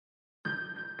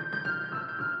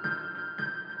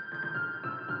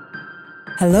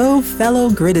Hello, fellow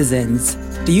Gritizens.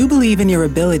 Do you believe in your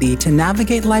ability to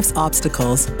navigate life's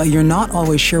obstacles, but you're not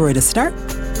always sure where to start?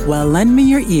 Well, lend me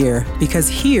your ear, because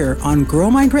here on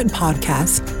Grow My Grit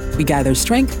podcast, we gather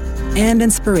strength and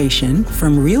inspiration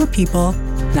from real people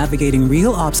navigating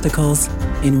real obstacles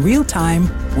in real time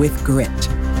with grit.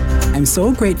 I'm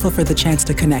so grateful for the chance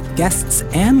to connect guests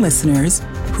and listeners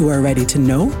who are ready to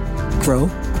know, grow,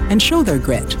 and show their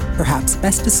grit, perhaps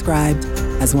best described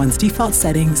as one's default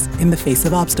settings in the face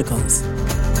of obstacles.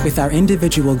 With our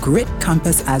individual grit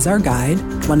compass as our guide,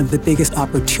 one of the biggest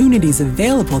opportunities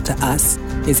available to us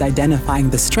is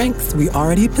identifying the strengths we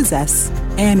already possess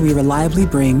and we reliably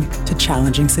bring to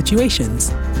challenging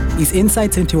situations. These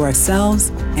insights into ourselves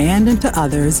and into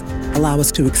others allow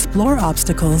us to explore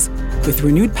obstacles with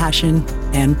renewed passion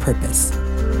and purpose.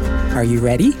 Are you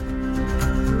ready?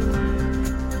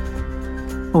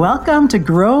 Welcome to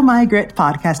Grow My Grit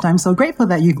podcast. I'm so grateful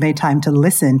that you've made time to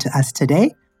listen to us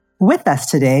today. With us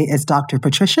today is Dr.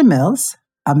 Patricia Mills,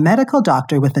 a medical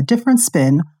doctor with a different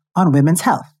spin on women's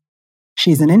health.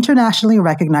 She's an internationally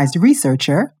recognized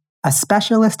researcher, a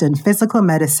specialist in physical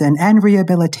medicine and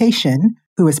rehabilitation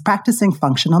who is practicing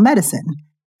functional medicine.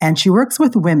 And she works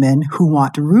with women who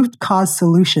want root cause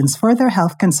solutions for their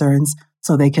health concerns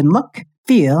so they can look,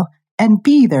 feel, and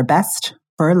be their best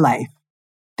for life.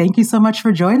 Thank you so much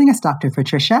for joining us, Dr.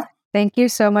 Patricia. Thank you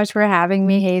so much for having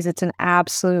me, Hayes. It's an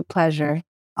absolute pleasure.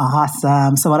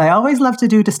 Awesome. So what I always love to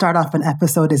do to start off an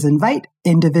episode is invite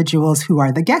individuals who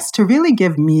are the guests to really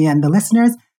give me and the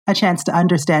listeners a chance to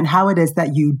understand how it is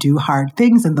that you do hard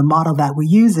things. And the model that we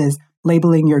use is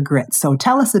labeling your grit. So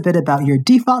tell us a bit about your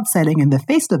default setting in the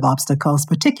face of obstacles,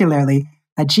 particularly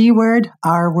a G word,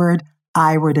 R word,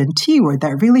 I word, and T word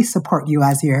that really support you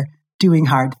as you're doing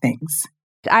hard things.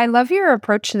 I love your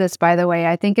approach to this, by the way.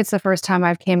 I think it's the first time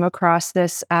I've came across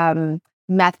this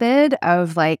method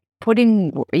of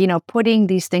putting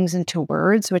these things into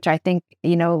words, which I think,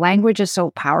 language is so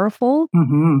powerful.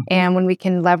 Mm-hmm. And when we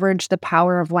can leverage the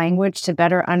power of language to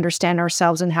better understand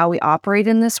ourselves and how we operate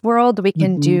in this world, we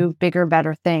can do bigger,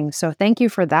 better things. So thank you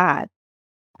for that.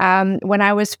 When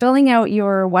I was filling out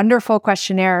your wonderful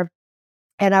questionnaire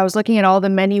and I was looking at all the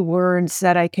many words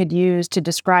that I could use to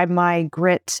describe my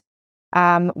grit,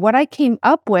 what I came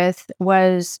up with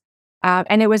was,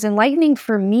 and it was enlightening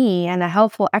for me and a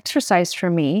helpful exercise for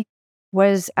me,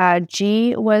 was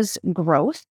G was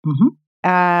growth,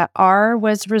 R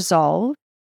was resolve,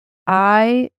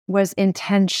 I was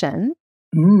intention,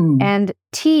 and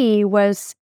T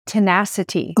was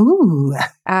tenacity. Ooh.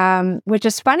 Which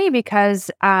is funny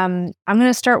because I'm going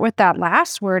to start with that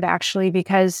last word, actually,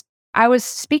 because I was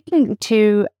speaking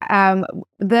to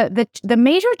the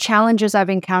major challenges I've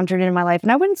encountered in my life,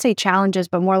 and I wouldn't say challenges,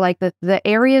 but more like the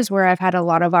areas where I've had a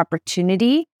lot of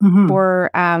opportunity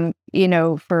for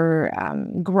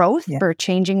growth, for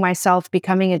changing myself,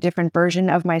 becoming a different version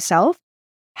of myself,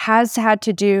 has had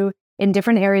to do in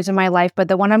different areas of my life. But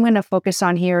the one I'm going to focus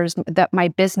on here is that my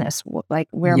business, like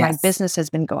where my business has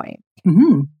been going.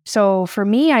 So for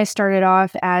me, I started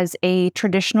off as a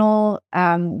traditional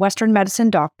Western medicine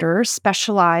doctor,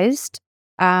 specialized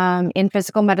in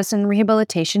physical medicine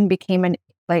rehabilitation, became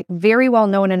very well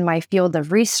known in my field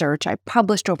of research. I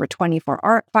published over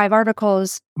 5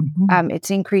 articles.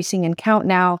 It's increasing in count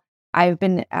now. I've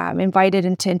been invited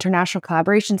into international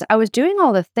collaborations. I was doing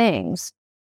all the things.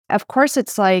 Of course,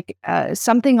 it's like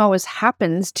something always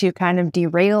happens to kind of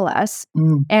derail us.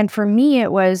 And for me,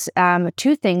 it was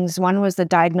 2 things. One was the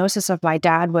diagnosis of my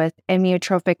dad with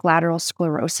amyotrophic lateral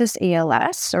sclerosis,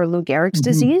 ALS, or Lou Gehrig's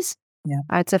disease.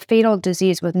 It's a fatal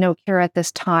disease with no cure at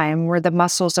this time, where the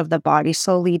muscles of the body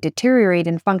slowly deteriorate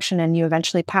in function and you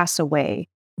eventually pass away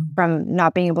from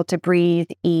not being able to breathe,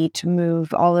 eat,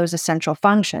 move, all those essential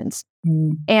functions.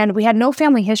 And we had no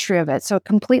family history of it. So it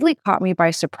completely caught me by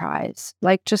surprise,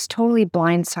 like just totally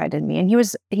blindsided me. And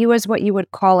he was what you would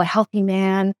call a healthy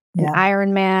man, an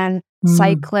Iron Man,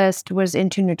 cyclist, was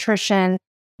into nutrition,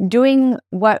 doing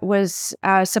what was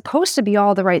supposed to be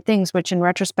all the right things, which in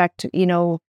retrospect,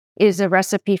 is a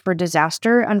recipe for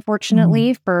disaster,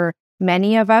 unfortunately, for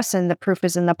many of us. And the proof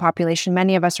is in the population.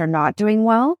 Many of us are not doing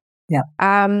well.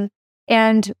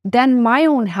 And then my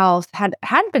own health had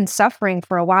been suffering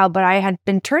for a while, but I had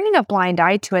been turning a blind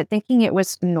eye to it, thinking it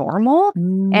was normal,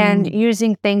 and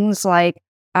using things like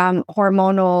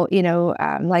hormonal,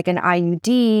 like an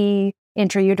IUD,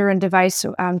 intrauterine device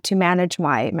to manage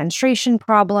my menstruation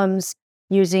problems,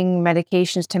 using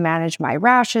medications to manage my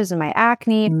rashes and my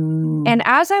acne. And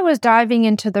as I was diving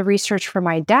into the research for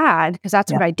my dad, because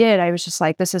that's what I did, I was just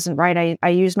like, this isn't right. I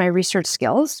used my research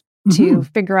skills to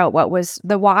figure out what was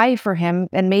the why for him,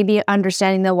 and maybe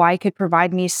understanding the why could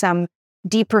provide me some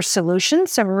deeper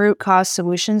solutions, some root cause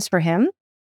solutions for him.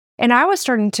 And I was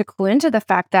starting to clue into the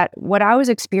fact that what I was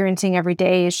experiencing every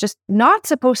day is just not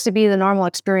supposed to be the normal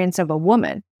experience of a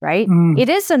woman, right? It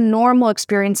is a normal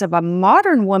experience of a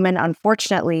modern woman,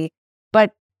 unfortunately,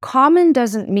 but common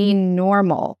doesn't mean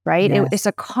normal, right? Yes. It's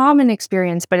a common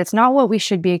experience, but it's not what we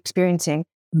should be experiencing.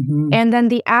 And then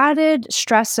the added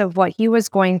stress of what he was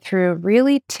going through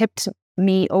really tipped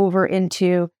me over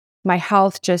into my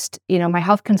health, my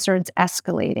health concerns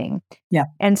escalating. Yeah.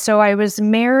 And so I was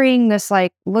marrying this,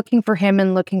 like looking for him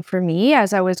and looking for me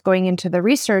as I was going into the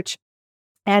research.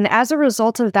 And as a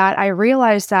result of that, I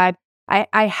realized that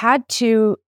I had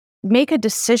to make a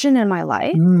decision in my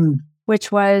life,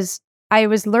 which was I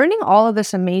was learning all of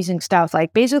this amazing stuff,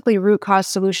 like basically root cause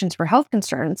solutions for health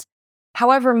concerns.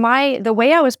 However, the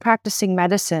way I was practicing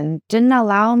medicine didn't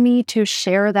allow me to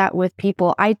share that with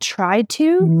people. I tried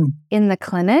to in the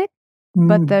clinic,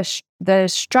 but the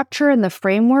structure and the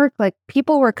framework, like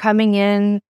people were coming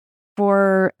in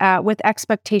for with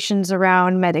expectations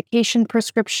around medication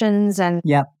prescriptions and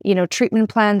treatment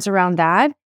plans around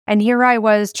that. And here I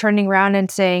was turning around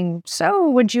and saying, "So,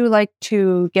 would you like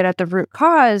to get at the root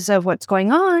cause of what's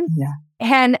going on?" Yeah.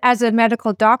 And as a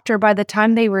medical doctor, by the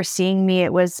time they were seeing me,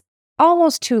 it was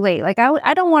almost too late. Like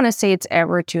I don't want to say it's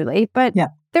ever too late, but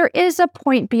there is a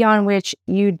point beyond which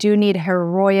you do need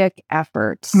heroic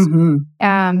efforts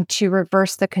to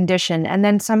reverse the condition. And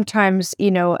then sometimes,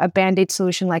 a Band-Aid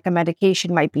solution like a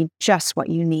medication might be just what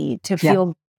you need to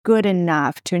feel good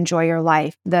enough to enjoy your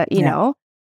life.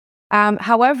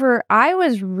 However, I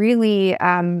was really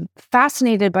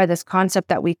fascinated by this concept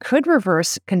that we could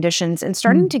reverse conditions and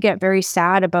starting to get very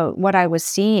sad about what I was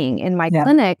seeing in my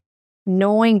clinic,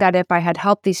 knowing that if I had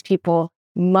helped these people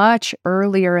much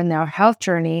earlier in their health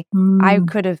journey, it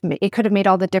could have made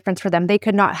all the difference for them. They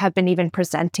could not have been even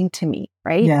presenting to me,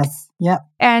 right? Yes. Yeah.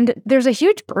 And there's a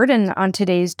huge burden on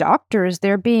today's doctors.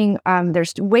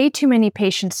 There's way too many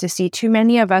patients to see. Too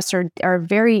many of us are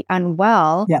very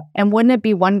unwell. Yeah. And wouldn't it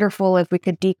be wonderful if we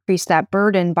could decrease that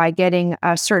burden by getting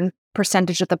a certain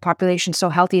percentage of the population so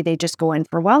healthy they just go in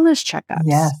for wellness checkups?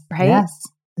 Yes. Right? Yes.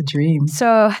 The dream.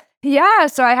 So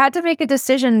I had to make a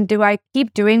decision. Do I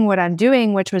keep doing what I'm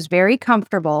doing, which was very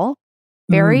comfortable,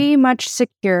 very much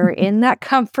secure in that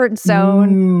comfort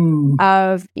zone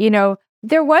of,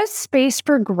 there was space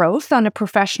for growth on a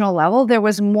professional level. There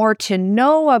was more to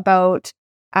know about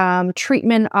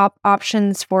treatment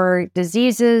options for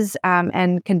diseases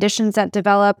and conditions that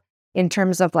develop in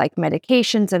terms of like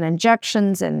medications and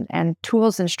injections and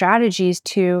tools and strategies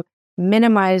to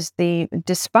minimize the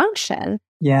dysfunction.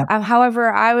 Yeah.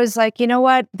 However, I was like, you know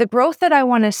what? The growth that I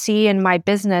want to see in my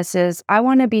business is I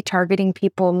want to be targeting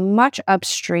people much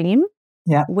upstream,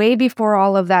 way before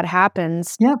all of that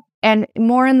happens, and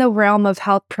more in the realm of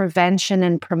health prevention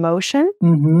and promotion,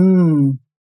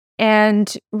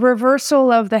 and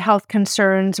reversal of the health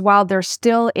concerns while they're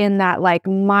still in that like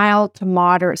mild to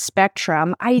moderate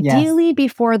spectrum, ideally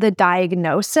before the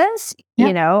diagnosis,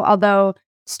 although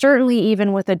certainly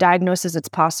even with a diagnosis, it's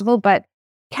possible, but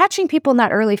catching people in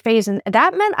that early phase. And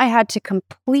that meant I had to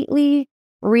completely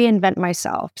reinvent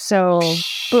myself. So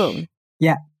boom.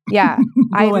 Yeah. Yeah.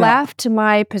 I left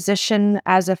my position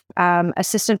as a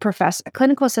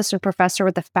clinical assistant professor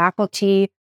with the faculty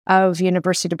of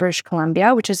University of British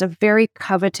Columbia, which is a very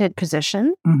coveted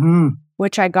position,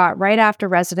 which I got right after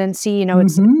residency.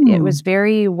 It was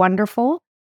very wonderful.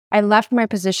 I left my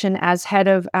position as head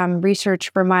of research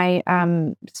for my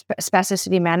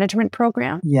spasticity management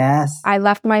program. Yes. I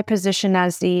left my position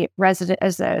as the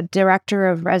director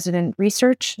of resident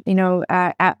research,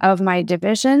 of my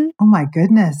division. Oh my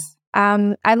goodness.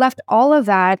 I left all of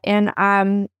that, and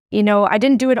I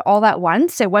didn't do it all at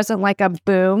once. It wasn't like a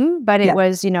boom, but it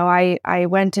was, I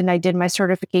went and I did my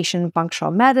certification in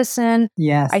functional medicine.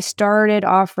 Yes. I started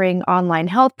offering online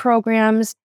health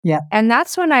programs. Yeah. And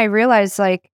that's when I realized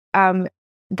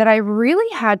that I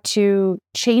really had to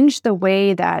change the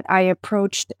way that I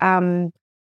approached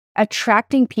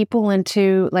attracting people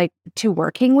into to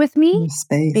working with me.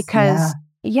 Space, because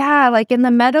in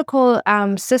the medical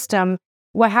system,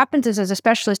 what happens is, as a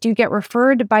specialist, you get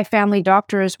referred by family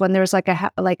doctors when there's like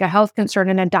a health concern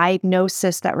and a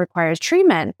diagnosis that requires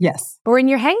treatment. Yes. But when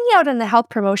you're hanging out in the health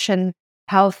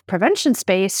prevention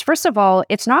space, first of all,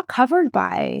 it's not covered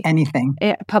by anything.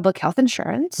 Public health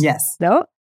insurance. Yes. No.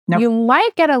 Nope. You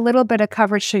might get a little bit of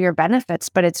coverage to your benefits,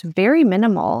 but it's very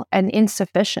minimal and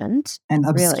insufficient. And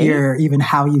obscure, even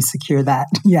how you secure that.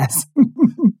 Yes.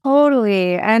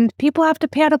 Totally. And people have to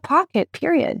pay out of pocket,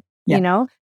 period.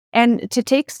 and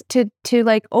to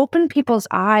like open people's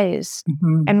eyes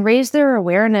and raise their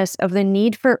awareness of the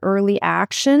need for early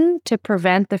action to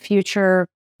prevent the future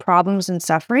problems and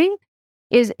suffering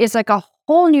is like a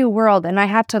whole new world. And I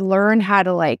had to learn how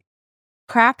to like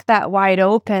crack that wide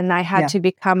open. I had to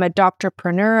become a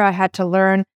doctorpreneur. I had to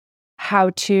learn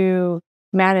how to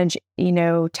manage,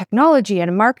 technology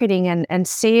and marketing and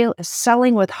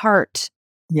selling with heart.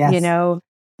 Yes.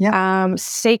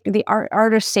 The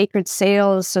art of sacred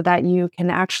sales, so that you can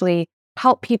actually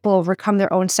help people overcome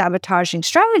their own sabotaging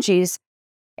strategies.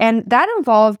 And that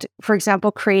involved, for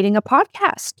example, creating a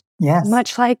podcast. Yes.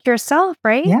 Much like yourself,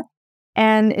 right? Yeah.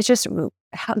 And it's just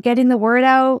getting the word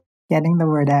out.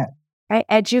 Right?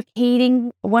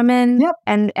 Educating women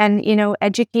and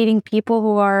educating people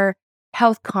who are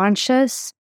health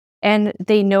conscious, and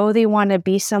they know they want to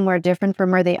be somewhere different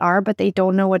from where they are, but they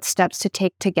don't know what steps to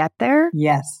take to get there.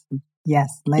 Yes.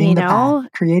 Laying the path,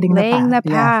 creating the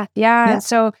path. Yeah.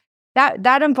 So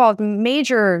that involved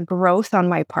major growth on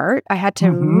my part. I had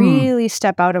to really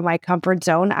step out of my comfort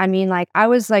zone. I mean, like I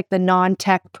was like the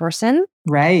non-tech person.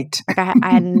 Right. Like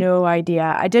I had no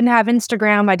idea. I didn't have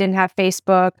Instagram. I didn't have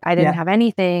Facebook. I didn't have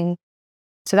anything.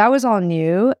 So that was all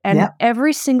new. And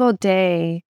every single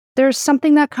day, there's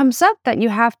something that comes up that you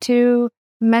have to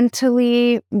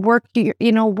mentally work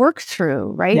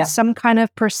through, right? Yeah. Some kind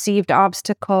of perceived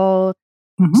obstacle,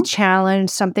 challenge,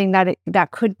 something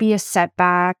that could be a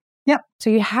setback. Yeah. So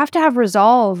you have to have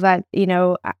resolve and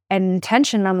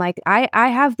intention. I'm like, I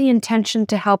have the intention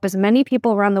to help as many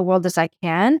people around the world as I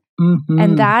can.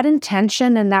 And that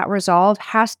intention and that resolve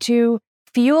has to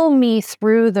fuel me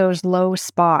through those low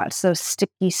spots, those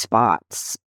sticky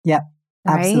spots. Yeah,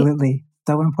 right? Absolutely.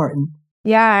 So important.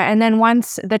 Yeah. And then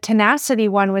once the tenacity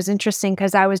one was interesting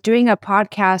because I was doing a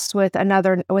podcast with a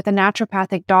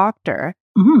naturopathic doctor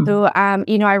who,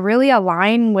 I really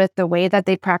align with the way that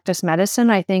they practice medicine.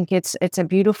 I think it's a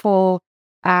beautiful,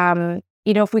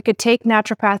 if we could take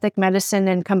naturopathic medicine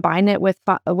and combine it with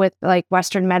like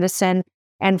Western medicine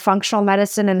and functional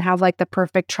medicine and have like the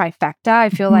perfect trifecta, I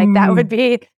feel like that would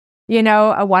be,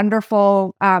 a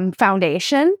wonderful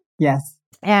foundation. Yes.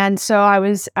 And so I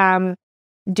was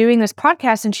doing this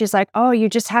podcast and she's like, oh, you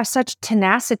just have such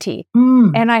tenacity.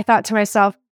 And I thought to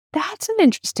myself, that's an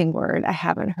interesting word I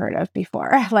haven't heard of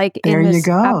before. Like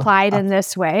applied in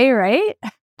this way, right?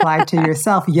 Applied to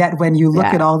yourself. Yet when you look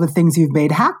at all the things you've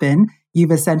made happen,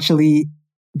 you've essentially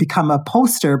become a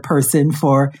poster person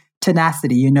for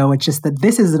tenacity. It's just that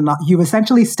this is not, you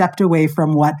essentially stepped away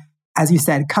from what, as you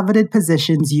said, coveted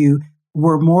positions. You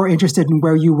were more interested in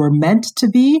where you were meant to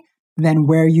be than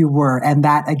where you were. And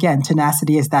that, again,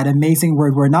 tenacity is that amazing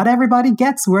word where not everybody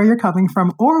gets where you're coming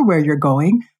from or where you're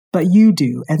going, but you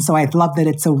do. And so I love that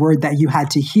it's a word that you had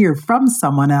to hear from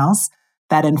someone else,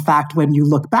 that in fact, when you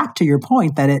look back to your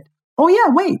point, check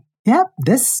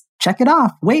it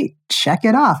off. Wait, check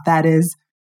it off. That is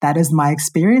my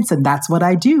experience. And that's what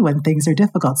I do when things are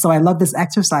difficult. So I love this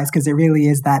exercise because it really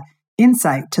is that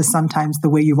insight to sometimes the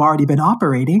way you've already been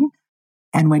operating.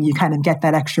 And when you kind of get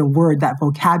that extra word, that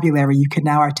vocabulary, you can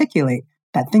now articulate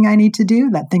that thing I need to do,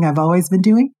 that thing I've always been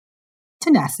doing.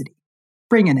 Tenacity,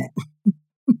 bringing it.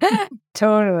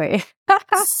 Totally.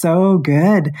 So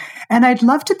good. And I'd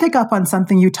love to pick up on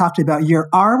something you talked about. Your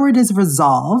R word is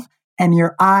resolve and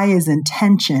your I is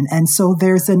intention. And so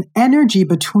there's an energy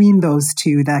between those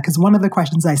two, that because one of the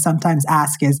questions I sometimes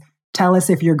ask is, tell us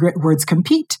if your grit words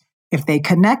compete, if they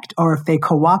connect, or if they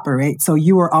cooperate. So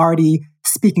you are already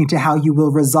speaking to how you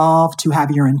will resolve to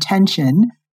have your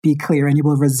intention be clear, and you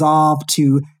will resolve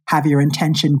to have your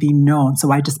intention be known.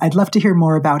 So I'd love to hear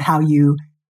more about how you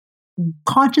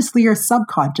consciously or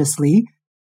subconsciously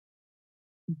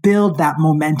build that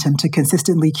momentum to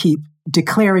consistently keep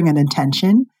declaring an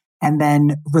intention and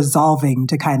then resolving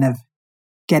to kind of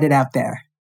get it out there.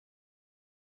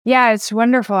 Yeah, it's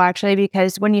wonderful actually,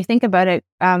 because when you think about it,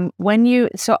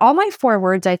 so all my 4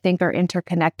 words I think are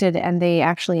interconnected and they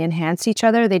actually enhance each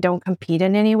other. They don't compete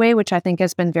in any way, which I think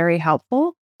has been very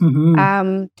helpful.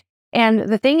 And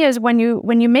the thing is, when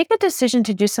you make a decision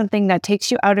to do something that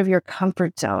takes you out of your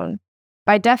comfort zone,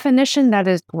 by definition, that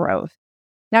is growth.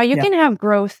 Now you can have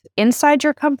growth inside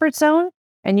your comfort zone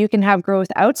and you can have growth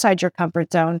outside your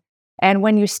comfort zone. And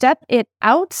when you step it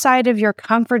outside of your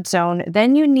comfort zone,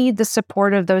 then you need the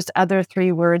support of those other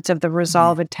 3 words of the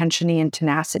resolve, intention, and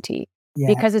tenacity,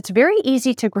 because it's very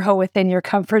easy to grow within your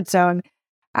comfort zone.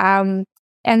 And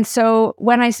so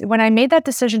when I made that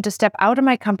decision to step out of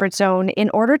my comfort zone, in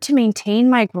order to maintain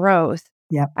my growth,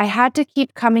 I had to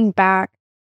keep coming back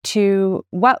to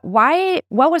what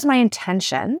was my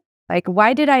intention? Like,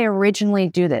 why did I originally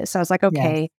do this? I was like,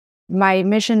 okay, my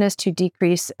mission is to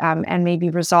decrease and maybe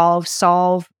resolve,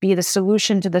 solve, be the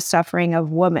solution to the suffering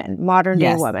of women, modern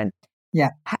day women.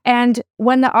 Yeah. And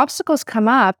when the obstacles come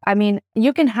up, I mean,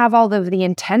 you can have all of the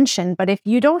intention, but if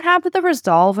you don't have the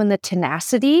resolve and the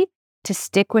tenacity to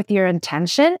stick with your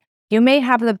intention, you may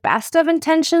have the best of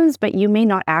intentions, but you may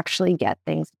not actually get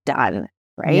things done,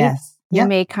 right? Yes. You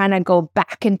may kind of go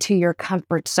back into your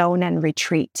comfort zone and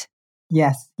retreat.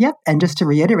 Yes. Yep. And just to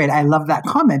reiterate, I love that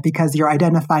comment because you're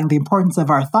identifying the importance of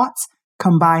our thoughts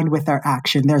combined with our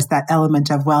action. There's that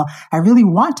element of, well, I really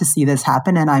want to see this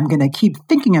happen and I'm going to keep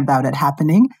thinking about it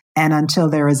happening. And until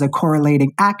there is a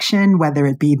correlating action, whether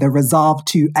it be the resolve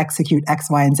to execute X,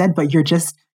 Y, and Z, but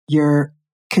you're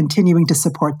continuing to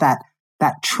support that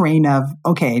train of,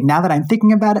 okay, now that I'm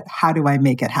thinking about it, how do I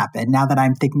make it happen? Now that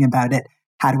I'm thinking about it,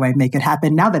 how do I make it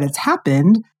happen? Now that it's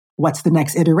happened, what's the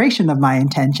next iteration of my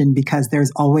intention? Because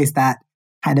there's always that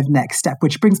kind of next step,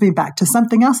 which brings me back to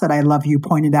something else that I love you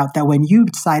pointed out, that when you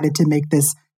decided to make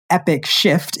this epic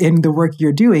shift in the work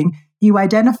you're doing, you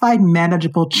identified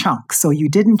manageable chunks. So you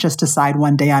didn't just decide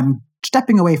one day, I'm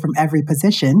stepping away from every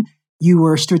position. You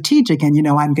were strategic and,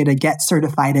 I'm going to get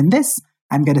certified in this.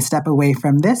 I'm going to step away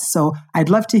from this. So I'd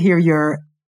love to hear your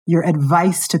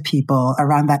advice to people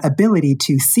around that ability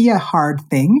to see a hard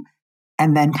thing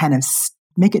and then kind of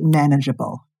make it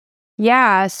manageable.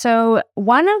 Yeah. So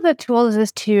one of the tools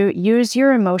is to use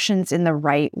your emotions in the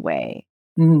right way.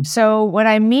 So what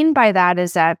I mean by that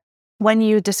is that when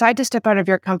you decide to step out of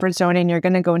your comfort zone and you're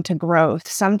going to go into growth,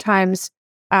 sometimes,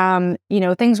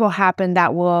 things will happen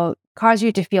that will cause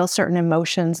you to feel certain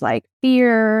emotions like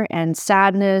fear and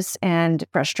sadness and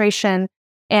frustration.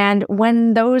 And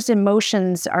when those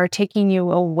emotions are taking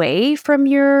you away from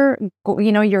your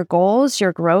goals,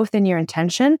 your growth, and your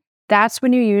intention, that's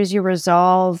when you use your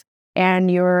resolve and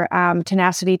your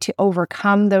tenacity to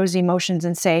overcome those emotions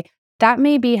and say, that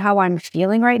may be how I'm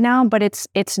feeling right now, but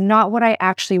it's not what I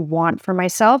actually want for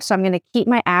myself. So I'm going to keep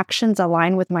my actions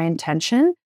aligned with my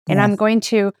intention, and I'm going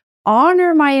to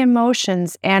honor my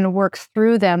emotions and work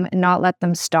through them and not let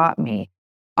them stop me.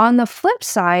 On the flip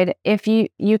side, if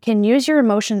you can use your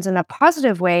emotions in a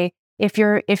positive way, if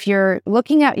you're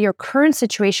looking at your current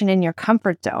situation in your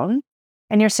comfort zone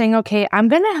and you're saying, okay, I'm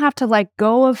going to have to let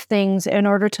go of things in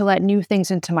order to let new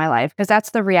things into my life, because that's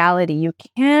the reality. You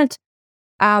can't,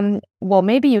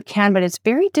 maybe you can, but it's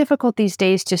very difficult these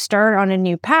days to start on a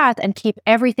new path and keep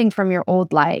everything from your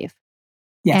old life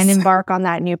and embark on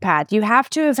that new path. You have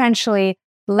to eventually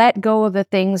let go of the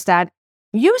things that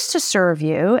used to serve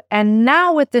you, and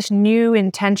now with this new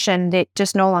intention, it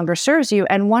just no longer serves you.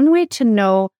 And one way to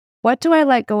know what do I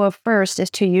let go of first is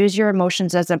to use your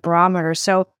emotions as a barometer.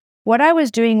 So what I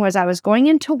was doing was I was going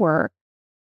into work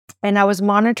and I was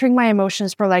monitoring my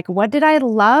emotions for what did I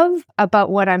love about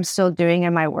what I'm still doing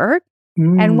in my work?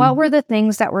 And what were the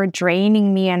things that were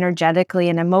draining me energetically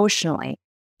and emotionally?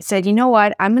 I said, you know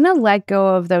what? I'm going to let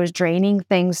go of those draining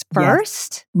things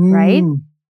first, right?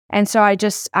 And so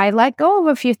I let go of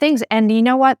a few things. And you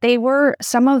know what? They were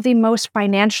some of the most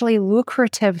financially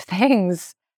lucrative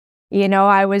things.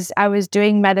 I was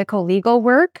doing medical legal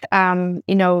work,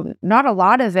 not a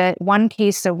lot of it, one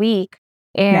case a week.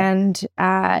 And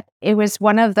it was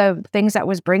one of the things that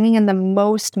was bringing in the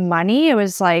most money. It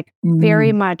was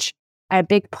very much a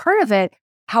big part of it.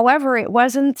 However, it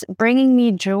wasn't bringing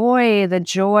me joy,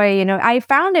 I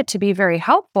found it to be very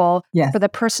helpful for the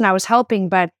person I was helping,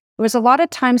 but it was a lot of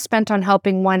time spent on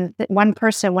helping one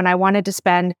person when I wanted to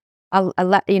spend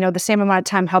the same amount of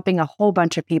time helping a whole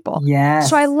bunch of people.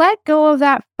 So I let go of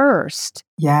that first.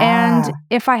 And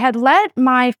if I had let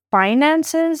my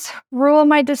finances rule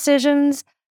my decisions,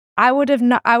 I would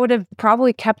have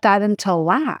probably kept that until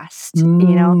last,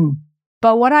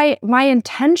 But my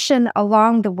intention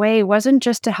along the way wasn't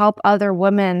just to help other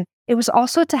women, it was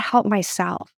also to help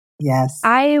myself.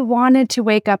 I wanted to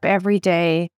wake up every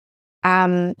day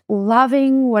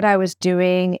loving what I was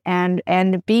doing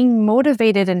and being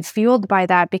motivated and fueled by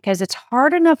that, because it's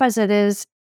hard enough as it is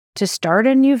to start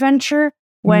a new venture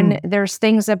when there's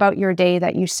things about your day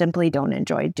that you simply don't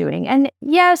enjoy doing. And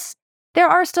yes, there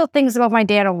are still things about my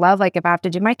day I don't love, like if I have to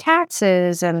do my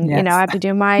taxes and, I have to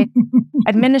do my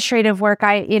administrative work.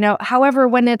 However,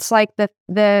 when it's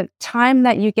the time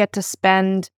that you get to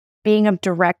spend being of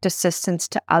direct assistance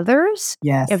to others,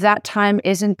 if that time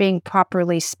isn't being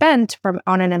properly spent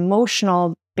on an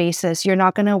emotional basis, you're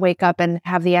not going to wake up and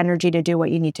have the energy to do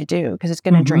what you need to do because it's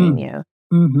going to drain you.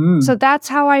 So that's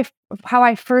how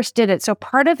I first did it. So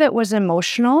part of it was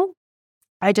emotional.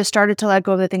 I just started to let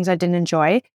go of the things I didn't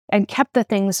enjoy and kept the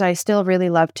things I still really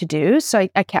love to do. So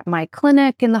I kept my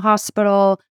clinic in the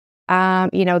hospital.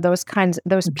 those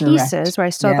Direct. pieces where I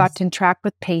still got Yes. to interact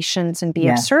with patients and be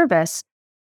of Yes. service.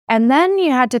 And then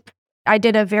I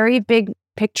did a very big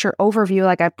picture overview.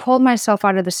 Like I pulled myself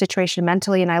out of the situation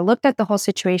mentally and I looked at the whole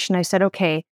situation. I said,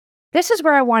 okay, this is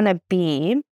where I want to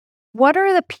be. What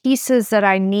are the pieces that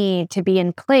I need to be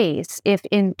in place if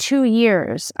in 2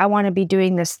 years I want to be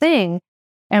doing this thing?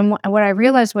 And what I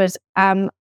realized was,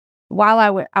 while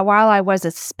I was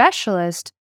a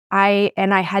specialist, I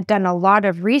had done a lot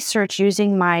of research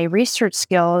using my research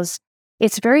skills.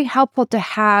 It's very helpful to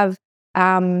have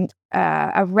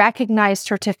a recognized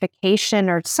certification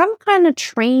or some kind of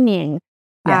training,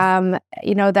 Yes.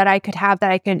 that I could have,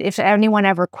 that I could, if anyone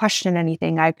ever questioned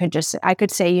anything, I could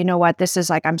say, you know what, this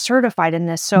is like, I'm certified in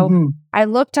this. So Mm-hmm. I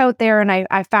looked out there and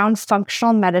I found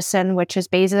functional medicine, which is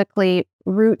basically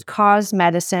root cause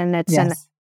medicine. It's an Yes.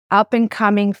 up and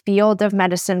coming field of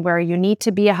medicine where you need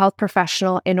to be a health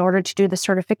professional in order to do the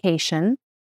certification.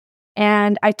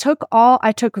 And I took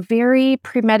very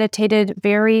premeditated,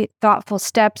 very thoughtful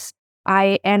steps.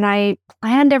 I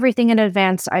planned everything in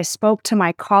advance. I spoke to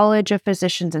my college of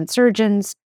physicians and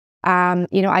surgeons. I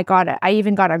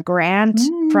even got a grant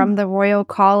from the Royal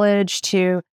College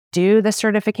to do the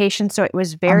certification. So it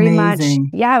was very Amazing.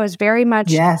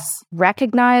 much Yes.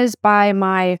 recognized by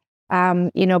my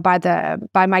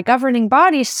by my governing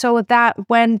body, so that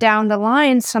when down the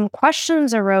line some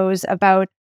questions arose about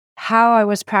how I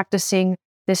was practicing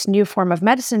this new form of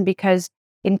medicine, because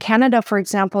in Canada, for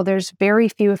example, there's very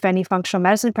few, if any, functional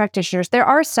medicine practitioners. There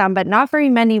are some, but not very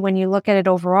many when you look at it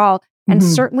overall, and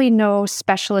certainly no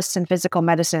specialists in physical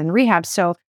medicine and rehab.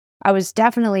 So I was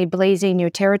definitely blazing new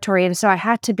territory. And so I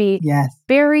had to be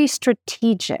very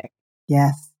strategic,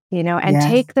 and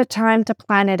take the time to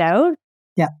plan it out.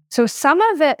 Yeah. So some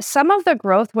of the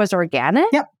growth was organic,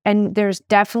 and there's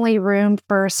definitely room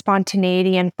for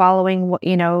spontaneity and following,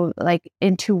 like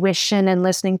intuition and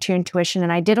listening to intuition.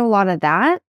 And I did a lot of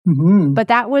that, but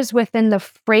that was within the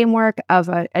framework of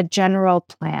a general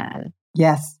plan.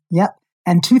 Yes. Yep.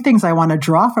 And 2 things I want to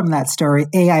draw from that story.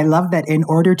 A, I love that in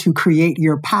order to create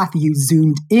your path, you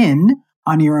zoomed in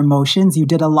on your emotions. You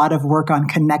did a lot of work on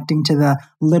connecting to the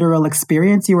literal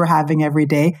experience you were having every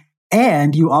day.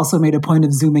 And you also made a point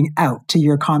of zooming out, to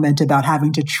your comment about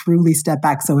having to truly step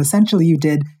back. So essentially you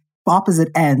did opposite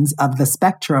ends of the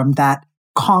spectrum that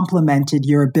complemented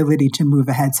your ability to move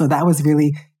ahead. So that was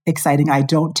really exciting. I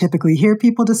don't typically hear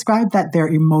people describe that their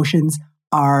emotions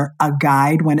are a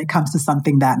guide when it comes to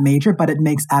something that major, but it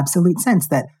makes absolute sense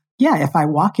that, if I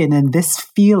walk in and this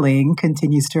feeling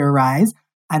continues to arise,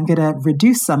 I'm going to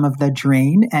reduce some of the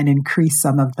drain and increase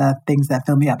some of the things that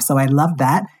fill me up. So I love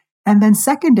that. And then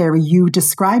secondary, you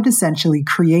described essentially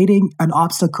creating an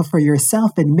obstacle for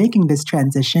yourself in making this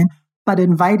transition, but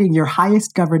inviting your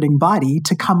highest governing body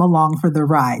to come along for the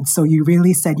ride. So you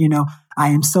really said, I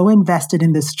am so invested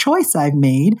in this choice I've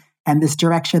made and this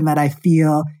direction that I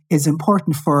feel is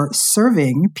important for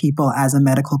serving people as a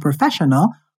medical professional.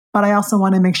 But I also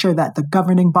want to make sure that the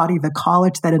governing body, the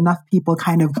college, that enough people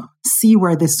kind of see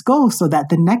where this goes so that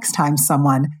the next time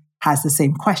someone has the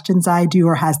same questions I do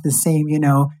or has the same,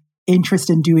 interest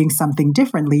in doing something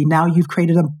differently, now you've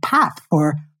created a path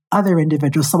for other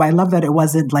individuals. So I love that it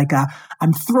wasn't like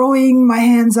I'm throwing my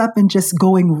hands up and just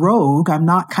going rogue. I'm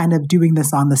not kind of doing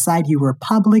this on the side. You were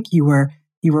public. You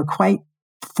were quite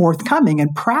forthcoming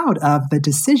and proud of the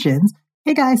decisions.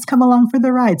 Hey guys, come along for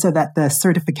the ride, so that the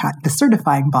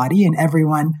certifying body and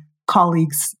everyone,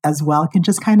 colleagues as well, can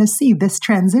just kind of see this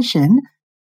transition.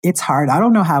 It's hard. I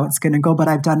don't know how it's going to go, but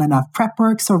I've done enough prep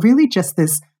work. So really just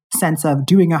this sense of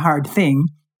doing a hard thing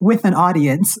with an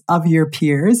audience of your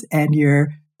peers and your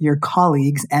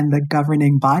colleagues and the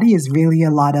governing body is really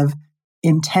a lot of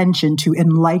intention to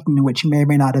enlighten, which may or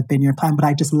may not have been your plan. But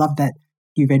I just love that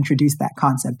you've introduced that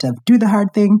concept of do the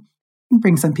hard thing and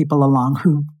bring some people along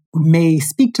who may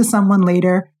speak to someone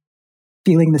later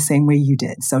feeling the same way you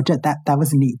did. So that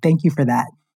was neat. Thank you for that.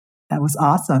 That was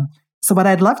awesome. So what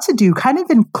I'd love to do, kind of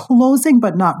in closing,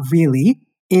 but not really,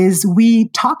 is we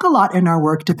talk a lot in our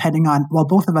work,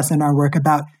 both of us in our work,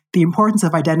 about the importance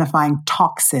of identifying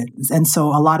toxins. And so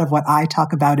a lot of what I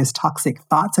talk about is toxic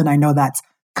thoughts. And I know that's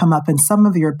come up in some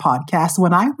of your podcasts.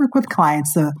 When I work with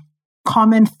clients, the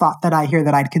common thought that I hear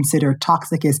that I'd consider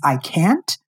toxic is I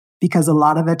can't, because a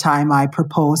lot of the time I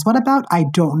propose, what about I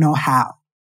don't know how?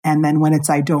 And then when it's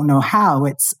I don't know how,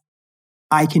 it's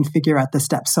I can figure out the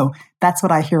steps. So that's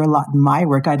what I hear a lot in my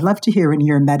work. I'd love to hear in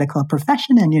your medical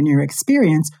profession and in your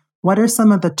experience, what are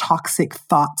some of the toxic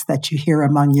thoughts that you hear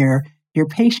among your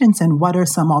patients, and what are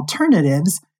some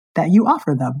alternatives that you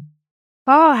offer them?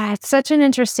 Oh, it's such an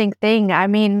interesting thing. I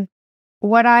mean,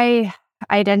 what I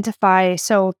identify,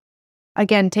 so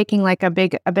again, taking like a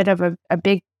bit of a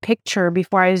big picture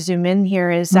before I zoom in here,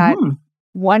 is that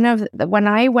when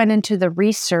I went into the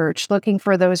research looking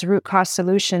for those root cause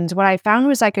solutions, what I found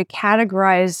was I could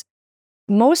categorize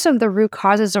most of the root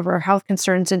causes of our health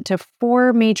concerns into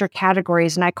 4 major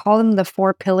categories. And I call them the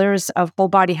 4 pillars of whole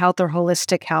body health or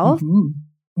holistic health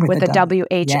with the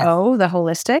WHO, the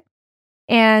holistic.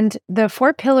 And the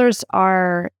 4 pillars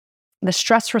are the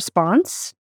stress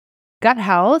response, gut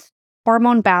health,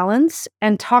 hormone balance,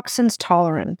 and toxins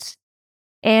tolerance.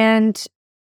 And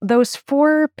those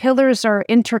 4 pillars are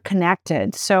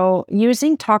interconnected. So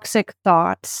using toxic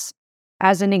thoughts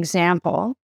as an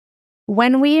example,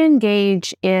 when we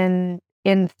engage in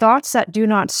thoughts that do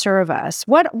not serve us,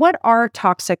 what are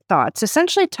toxic thoughts?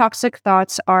 Essentially, toxic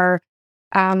thoughts are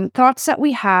thoughts that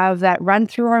we have that run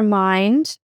through our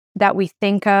mind, that we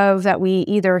think of, that we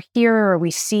either hear or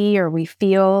we see or we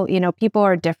feel. People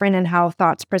are different in how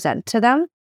thoughts present to them.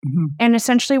 And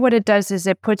essentially what it does is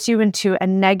it puts you into a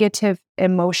negative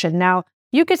emotion. Now,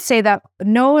 you could say that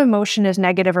no emotion is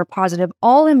negative or positive.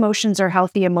 All emotions are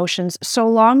healthy emotions, so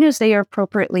long as they are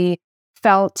appropriately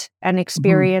felt and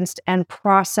experienced and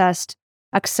processed,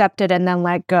 accepted, and then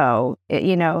let go,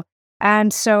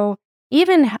 And so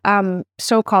even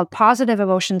so-called positive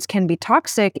emotions can be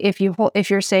toxic if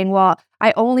you're saying, well,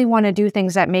 I only want to do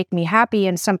things that make me happy.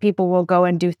 And some people will go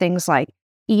and do things like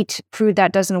eat food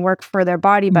that doesn't work for their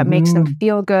body but makes them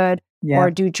feel good, or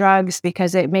do drugs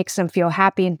because it makes them feel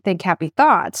happy and think happy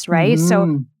thoughts, right?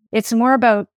 So it's more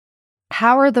about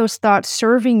how are those thoughts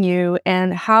serving you,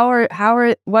 and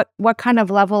what kind of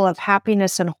level of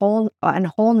happiness and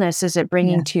wholeness is it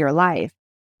bringing to your life,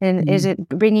 and is it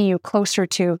bringing you closer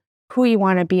to who you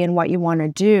want to be and what you want to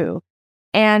do?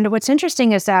 And what's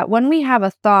interesting is that when we have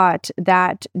a thought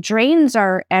that drains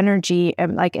our energy,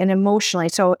 and emotionally,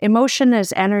 so emotion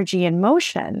is energy in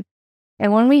motion.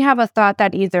 And when we have a thought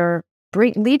that either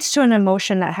leads to an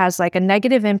emotion that has like a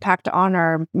negative impact on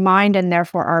our mind and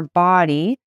therefore our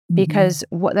body, because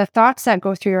the thoughts that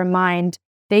go through your mind,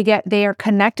 they are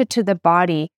connected to the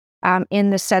body in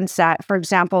the sense that, for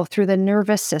example, through the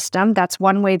nervous system, that's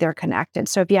one way they're connected.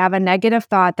 So if you have a negative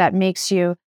thought that makes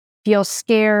you feel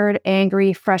scared,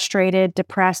 angry, frustrated,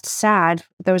 depressed, sad,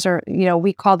 those are,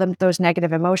 we call them those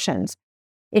negative emotions.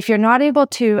 If you're not able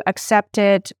to accept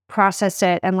it, process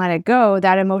it, and let it go,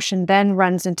 that emotion then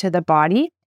runs into the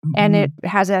body and it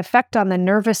has an effect on the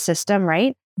nervous system,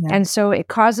 right? Yeah. And so it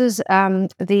causes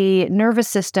the nervous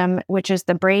system, which is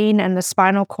the brain and the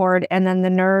spinal cord, and then the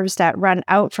nerves that run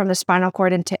out from the spinal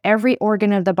cord into every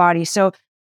organ of the body. So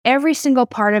every single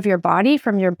part of your body,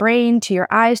 from your brain to your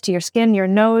eyes to your skin, your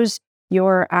nose,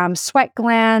 your sweat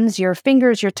glands, your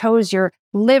fingers, your toes, your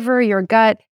liver, your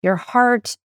gut, your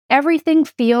heart, everything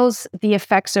feels the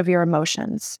effects of your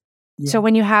emotions. Yeah. So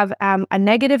when you have a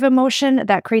negative emotion,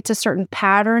 that creates a certain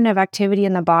pattern of activity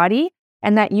in the body.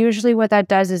 And that usually what that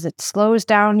does is it slows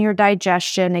down your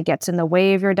digestion. It gets in the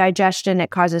way of your digestion.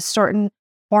 It causes certain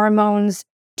hormones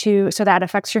so that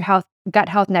affects your gut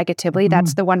health negatively.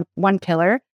 That's the one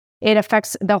pillar. It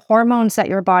affects the hormones that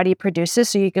your body produces.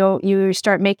 So you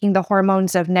start making the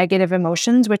hormones of negative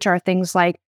emotions, which are things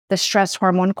like the stress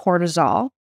hormone cortisol,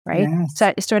 right? Yes.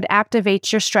 So it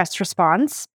activates your stress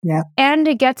response. Yeah. And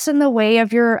it gets in the way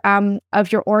of your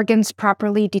organs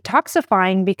properly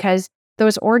detoxifying, because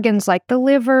those organs like the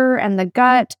liver and the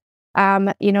gut,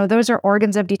 those are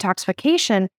organs of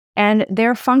detoxification, and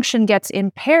their function gets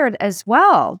impaired as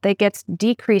well. They gets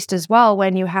decreased as well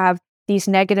when you have these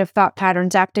negative thought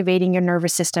patterns activating your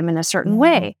nervous system in a certain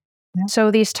way. Yeah.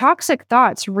 So these toxic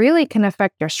thoughts really can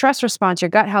affect your stress response, your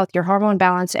gut health, your hormone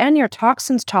balance, and your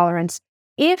toxins tolerance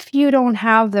if you don't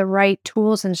have the right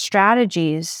tools and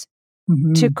strategies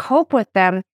to cope with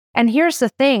them. And here's the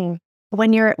thing.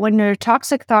 When your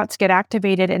toxic thoughts get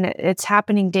activated, and it's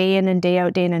happening day in and day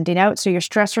out, day in and day out, so your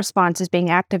stress response is being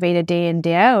activated day in,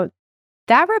 day out,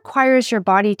 that requires your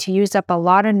body to use up a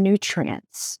lot of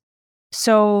nutrients.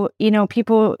 So,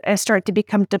 people start to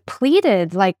become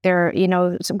depleted, like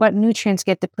what nutrients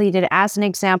get depleted? As an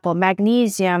example,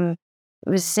 magnesium,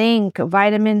 zinc,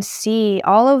 vitamin C,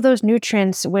 all of those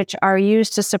nutrients which are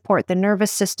used to support the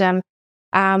nervous system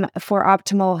for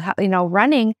optimal,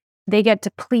 running, they get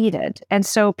depleted. And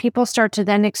so people start to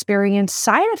then experience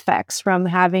side effects from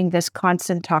having this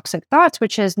constant toxic thoughts,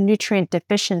 which is nutrient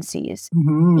deficiencies,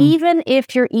 even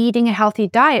if you're eating a healthy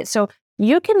diet. So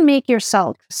you can make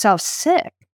yourself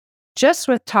sick just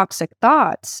with toxic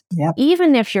thoughts,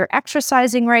 even if you're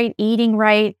exercising right, eating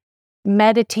right,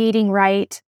 meditating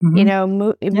right,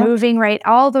 moving right,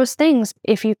 all those things,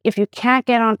 if you can't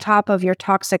get on top of your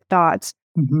toxic thoughts.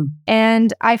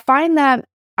 And I find that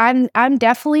I'm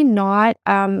definitely not,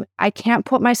 I can't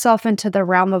put myself into the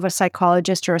realm of a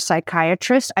psychologist or a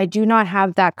psychiatrist. I do not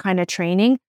have that kind of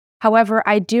training. However,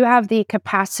 I do have the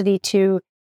capacity to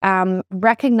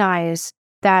recognize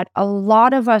that a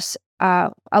lot of us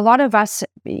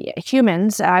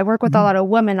humans, I work with a lot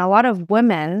of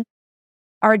women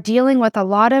are dealing with a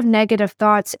lot of negative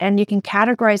thoughts, and you can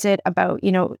categorize it about,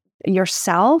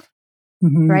 yourself,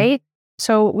 right?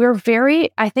 So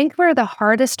I think we're the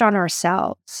hardest on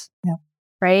ourselves,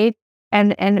 right?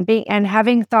 And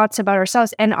having thoughts about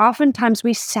ourselves, and oftentimes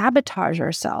we sabotage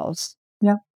ourselves.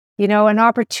 An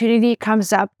opportunity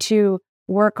comes up to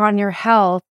work on your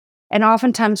health, and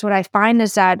oftentimes what I find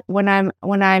is that when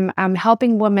I'm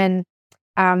helping women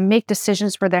make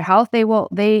decisions for their health, they will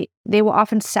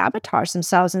often sabotage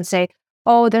themselves and say,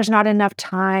 "Oh, there's not enough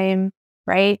time,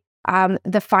 right?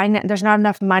 There's not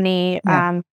enough money,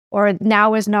 or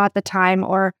now is not the time,"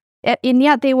 and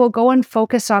yet they will go and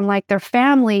focus on like their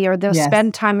family, or they'll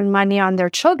spend time and money on their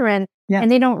children, and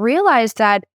they don't realize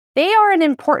that they are an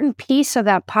important piece of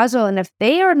that puzzle. And if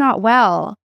they are not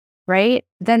well, right,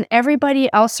 then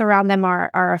everybody else around them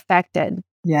are affected.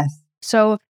 Yes.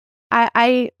 So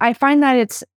I find that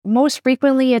it's most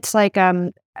frequently it's like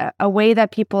a way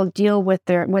that people deal with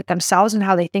themselves and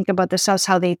how they think about themselves,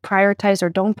 how they prioritize or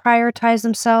don't prioritize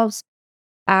themselves.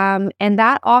 And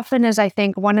that often is, I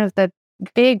think, one of the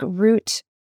big root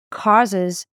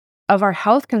causes of our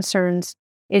health concerns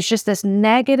is just this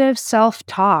negative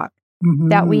self-talk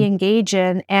that we engage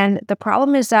in. And the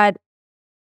problem is that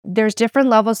there's different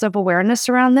levels of awareness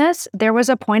around this. There was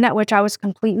a point at which I was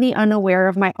completely unaware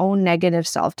of my own negative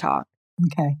self-talk.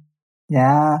 Okay.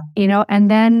 Yeah.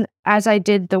 And then as I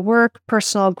did the work,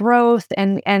 personal growth,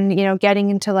 and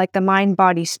getting into like the mind,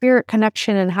 body, spirit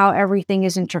connection and how everything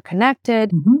is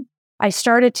interconnected, I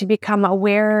started to become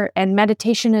aware, and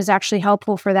meditation is actually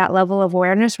helpful for that level of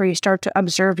awareness where you start to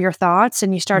observe your thoughts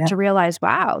and you start to realize,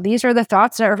 wow, these are the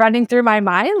thoughts that are running through my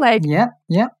mind. Like,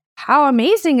 how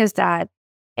amazing is that?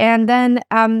 And then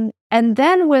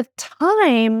with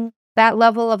time, that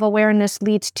level of awareness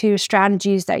leads to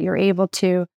strategies that you're able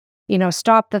to,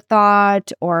 stop the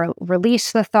thought or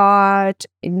release the thought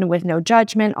with no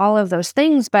judgment, all of those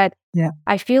things. But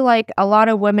I feel like a lot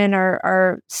of women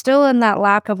are still in that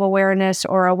lack of awareness,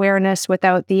 or awareness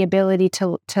without the ability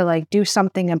to like do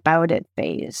something about it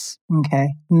phase. Okay.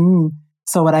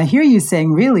 So what I hear you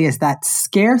saying really is that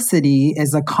scarcity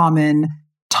is a common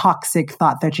toxic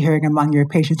thought that you're hearing among your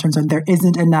patients in terms of there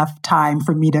isn't enough time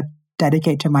for me to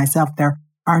dedicate to myself. There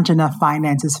aren't enough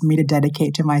finances for me to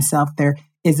dedicate to myself. There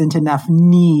isn't enough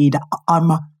need.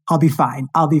 I'll be fine.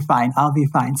 I'll be fine. I'll be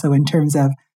fine. So in terms of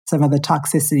some of the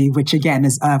toxicity, which again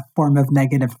is a form of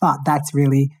negative thought, that's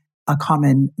really a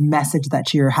common message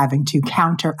that you're having to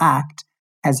counteract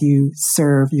as you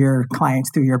serve your clients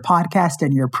through your podcast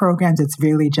and your programs. It's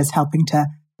really just helping to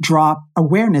draw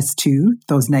awareness to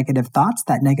those negative thoughts,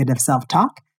 that negative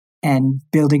self-talk, and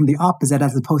building the opposite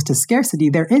as opposed to scarcity.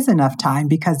 There is enough time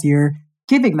because you're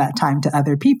giving that time to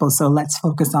other people. So let's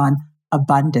focus on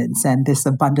abundance, and this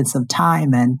abundance of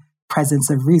time and presence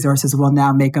of resources will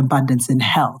now make abundance in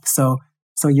health. So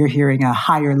you're hearing a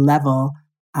higher level.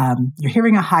 You're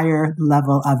hearing a higher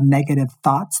level of negative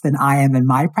thoughts than I am in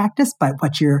my practice. But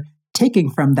what you're taking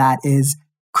from that is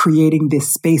creating this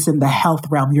space in the health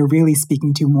realm. You're really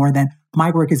speaking to more than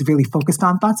my work is really focused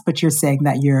on thoughts, but you're saying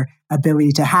that your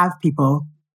ability to have people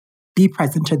be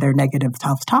present to their negative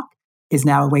self-talk is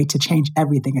now a way to change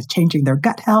everything. It's changing their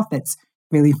gut health. It's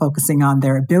really focusing on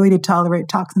their ability to tolerate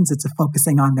toxins. It's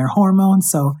focusing on their hormones.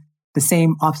 So the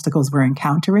same obstacles we're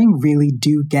encountering really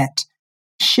do get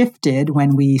shifted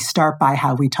when we start by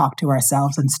how we talk to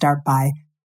ourselves and start by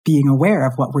being aware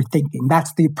of what we're thinking.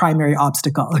 That's the primary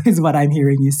obstacle, is what I'm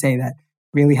hearing you say, that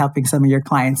really helping some of your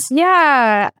clients.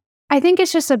 Yeah. I think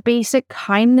it's just a basic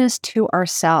kindness to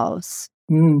ourselves,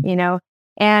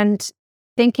 and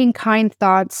thinking kind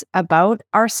thoughts about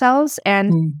ourselves.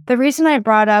 And the reason I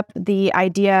brought up the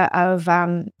idea of,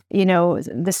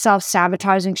 the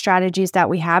self-sabotaging strategies that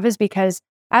we have is because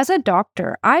as a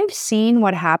doctor, I've seen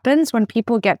what happens when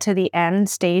people get to the end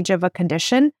stage of a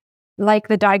condition, like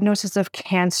the diagnosis of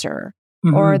cancer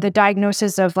or the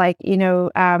diagnosis of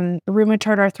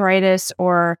rheumatoid arthritis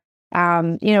or,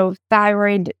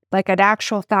 thyroid, like an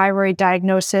actual thyroid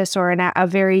diagnosis or a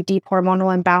very deep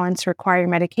hormonal imbalance requiring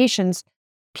medications.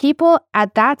 People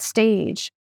at that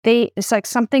stage, it's like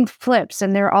something flips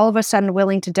and they're all of a sudden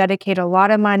willing to dedicate a lot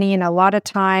of money and a lot of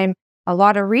time, a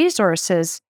lot of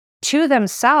resources to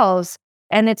themselves.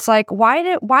 And it's like,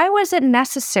 why was it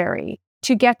necessary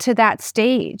to get to that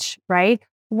stage, right?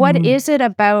 What is it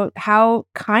about how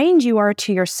kind you are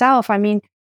to yourself? I mean,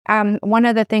 one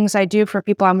of the things I do for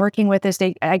people I'm working with is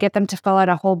I get them to fill out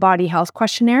a whole body health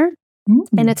questionnaire.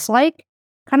 And it's like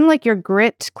kind of like your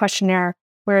grit questionnaire,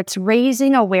 where it's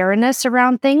raising awareness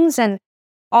around things. And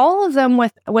all of them,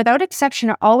 without exception,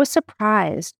 are always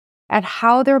surprised at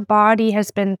how their body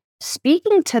has been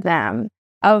speaking to them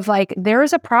of like,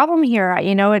 there's a problem here.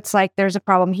 It's like, there's a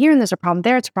problem here and there's a problem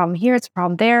there. It's a problem here. It's a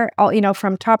problem there. All,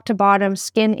 from top to bottom,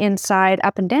 skin, inside,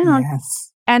 up and down.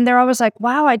 Yes. And they're always like,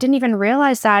 wow, I didn't even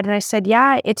realize that. And I said,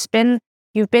 yeah,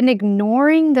 you've been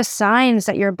ignoring the signs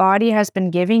that your body has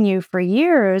been giving you for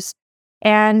years.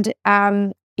 And,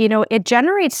 it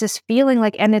generates this feeling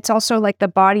like, and it's also like the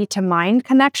body to mind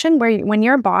connection where when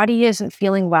your body isn't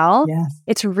feeling well,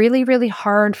 it's really, really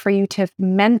hard for you to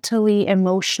mentally,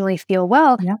 emotionally feel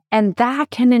well. And that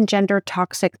can engender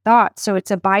toxic thoughts. So it's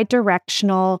a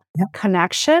bi-directional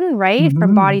connection, right?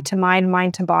 From body to mind,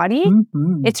 mind to body.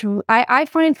 I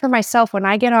find for myself, when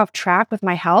I get off track with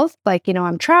my health, like,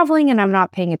 I'm traveling and I'm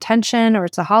not paying attention, or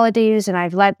it's the holidays and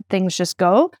I've let things just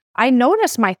go, I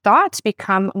notice my thoughts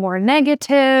become more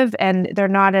negative and they're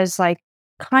not as like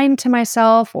kind to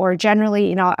myself, or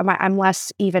generally, I'm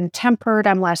less even tempered,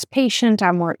 I'm less patient,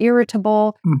 I'm more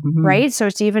irritable, right? So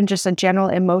it's even just a general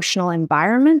emotional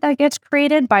environment that gets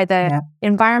created by the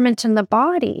environment in the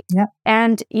body.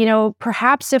 And,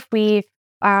 perhaps if we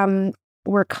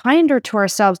were kinder to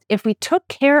ourselves, if we took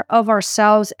care of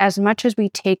ourselves as much as we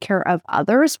take care of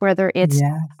others, whether it's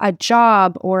a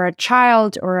job or a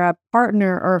child or a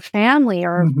partner or family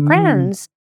or friends,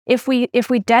 if we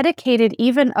dedicated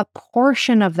even a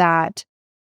portion of that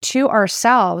to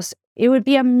ourselves, it would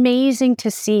be amazing to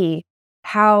see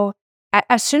how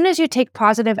as soon as you take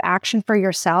positive action for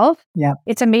yourself,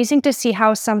 it's amazing to see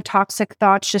how some toxic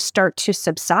thoughts just start to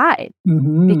subside,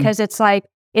 because it's like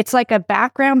a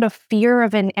background of fear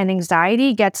and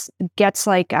anxiety gets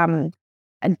like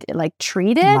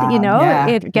treated,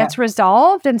 it gets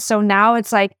resolved. And so now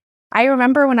it's like, I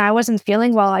remember when I wasn't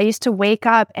feeling well, I used to wake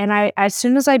up and as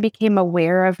soon as I became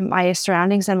aware of my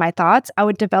surroundings and my thoughts, I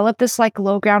would develop this like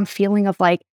low ground feeling of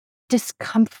like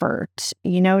discomfort,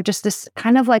 just this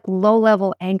kind of like low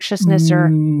level anxiousness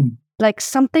or like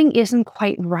something isn't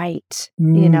quite right,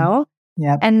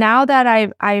 And now that I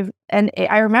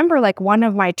remember like one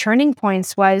of my turning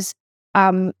points was,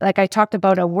 like I talked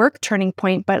about a work turning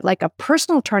point, but like a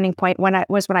personal turning point when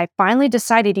I finally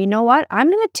decided, you know what,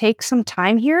 I'm going to take some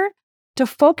time here to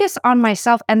focus on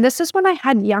myself. And this is when I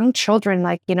had young children,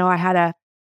 like,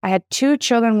 I had two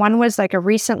children. One was like a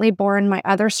recently born, my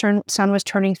other son was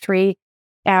turning 3.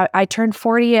 I turned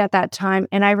 40 at that time.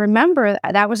 And I remember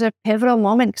that was a pivotal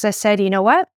moment because I said, you know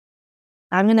what?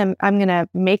 I'm going to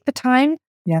make the time.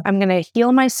 I'm going to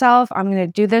heal myself. I'm going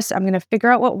to do this. I'm going to figure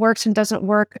out what works and doesn't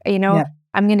work. I'm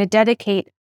going to dedicate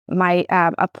my,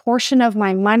 a portion of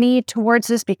my money towards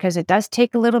this because it does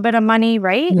take a little bit of money,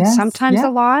 right? Sometimes a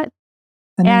lot.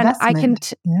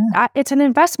 It's an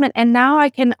investment. And now I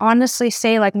can honestly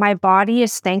say like my body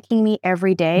is thanking me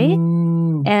every day.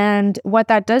 And what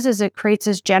that does is it creates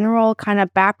this general kind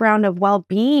of background of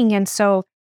well-being. And so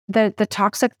the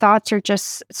toxic thoughts are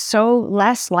just so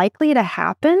less likely to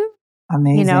happen.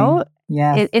 Amazing.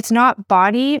 It's not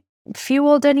body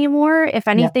fueled anymore. If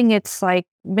anything, it's like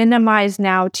minimized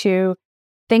now to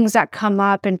things that come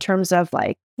up in terms of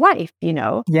like life,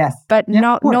 but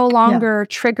no longer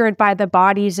triggered by the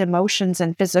body's emotions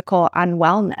and physical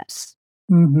unwellness.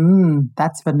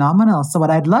 That's phenomenal. So what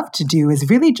I'd love to do is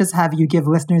really just have you give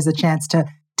listeners a chance to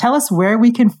tell us where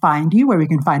we can find you, where we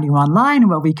can find you online,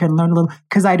 where we can learn a little,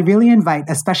 because I'd really invite,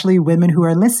 especially women who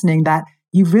are listening, that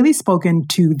you've really spoken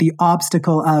to the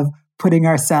obstacle of putting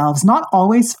ourselves not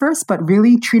always first, but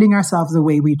really treating ourselves the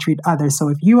way we treat others. So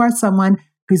if you are someone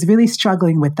who's really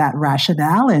struggling with that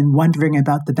rationale and wondering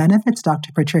about the benefits,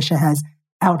 Dr. Patricia has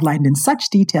outlined in such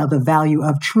detail the value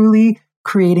of truly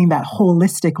creating that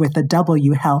holistic with the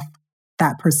W health,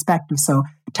 that perspective. So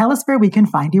tell us where we can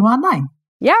find you online.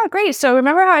 Yeah, great. So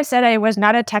remember how I said I was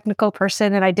not a technical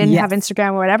person and I didn't have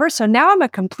Instagram or whatever. So now I'm a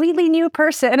completely new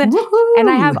person. Woo-hoo! And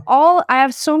I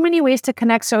have so many ways to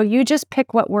connect. So you just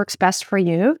pick what works best for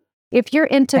you. If you're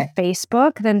into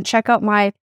Facebook, then check out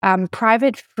my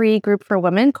private free group for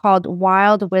women called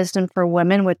Wild Wisdom for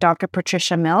Women with Dr.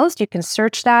 Patricia Mills. You can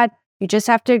search that. You just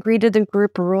have to agree to the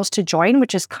group rules to join,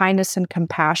 which is kindness and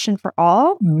compassion for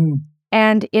all.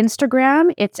 And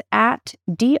Instagram, it's at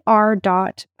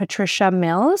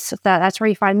dr.patriciamills. That's where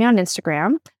you find me on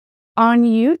Instagram. On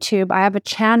YouTube, I have a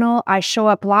channel. I show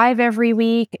up live every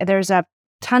week. There's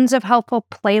tons of helpful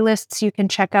playlists you can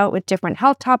check out with different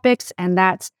health topics. And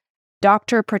that's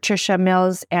Dr. Patricia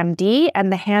Mills, MD.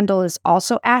 And the handle is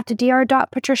also at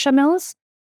dr.patriciamills.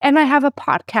 And I have a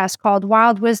podcast called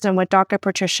Wild Wisdom with Dr.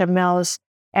 Patricia Mills.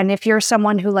 And if you're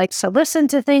someone who likes to listen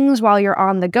to things while you're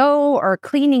on the go or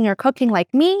cleaning or cooking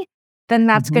like me, then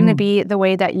that's going to be the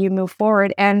way that you move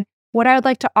forward. And what I would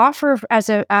like to offer as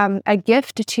a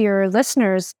gift to your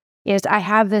listeners is I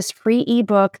have this free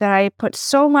ebook that I put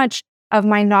so much of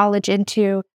my knowledge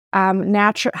into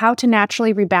how to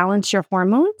naturally rebalance your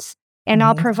hormones. And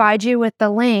I'll provide you with the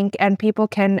link, and people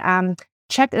can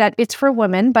check that. It's for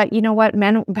women, but you know what?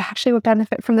 Men actually would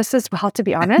benefit from this as well, to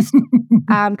be honest,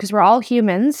 because we're all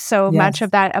humans. So much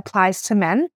of that applies to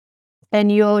men.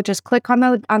 And you'll just click on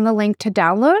the link to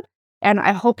download. And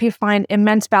I hope you find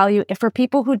immense value. If for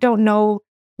people who don't know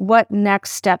what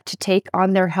next step to take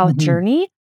on their health journey,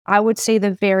 I would say the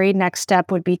very next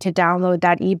step would be to download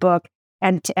that ebook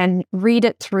and read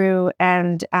it through.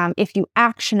 And if you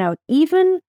action out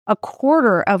even a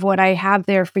quarter of what I have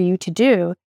there for you to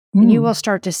do, you will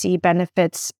start to see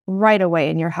benefits right away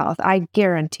in your health. I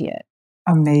guarantee it.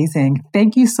 Amazing.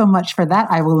 Thank you so much for that.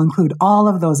 I will include all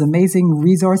of those amazing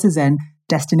resources and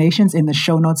destinations in the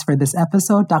show notes for this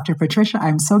episode. Dr. Patricia,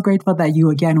 I'm so grateful that you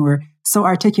again were so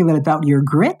articulate about your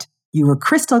grit. You were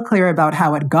crystal clear about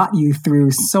how it got you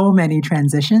through so many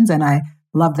transitions. And I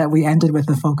love that we ended with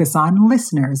a focus on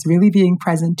listeners, really being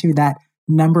present to that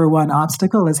number one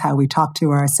obstacle is how we talk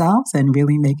to ourselves and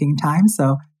really making time.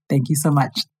 So thank you so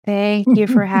much. Thank you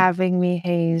for having me,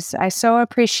 Hayes. I so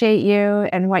appreciate you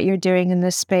and what you're doing in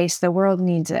this space. The world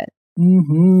needs it.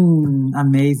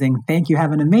 Amazing. Thank you.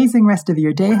 Have an amazing rest of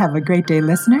your day. Have a great day,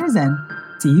 listeners, and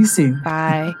see you soon.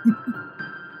 Bye.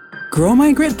 Grow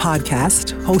My Grit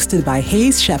podcast, hosted by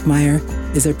Hayes Shepmeyer,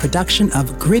 is a production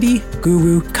of Gritty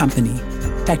Guru Company.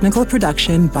 Technical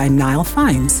production by Niall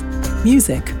Fiennes.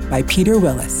 Music by Peter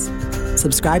Willis.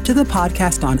 Subscribe to the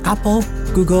podcast on Apple,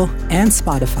 Google, and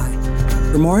Spotify.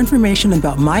 For more information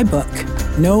about my book,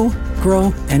 Know,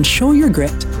 Grow, and Show Your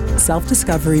Grit,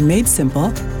 Self-Discovery Made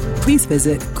Simple, please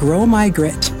visit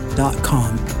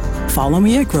growmygrit.com. Follow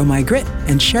me at Grow My Grit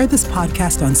and share this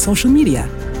podcast on social media.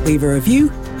 Leave a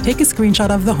review, take a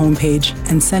screenshot of the homepage,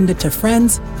 and send it to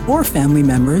friends or family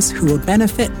members who will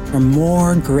benefit from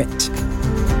more grit.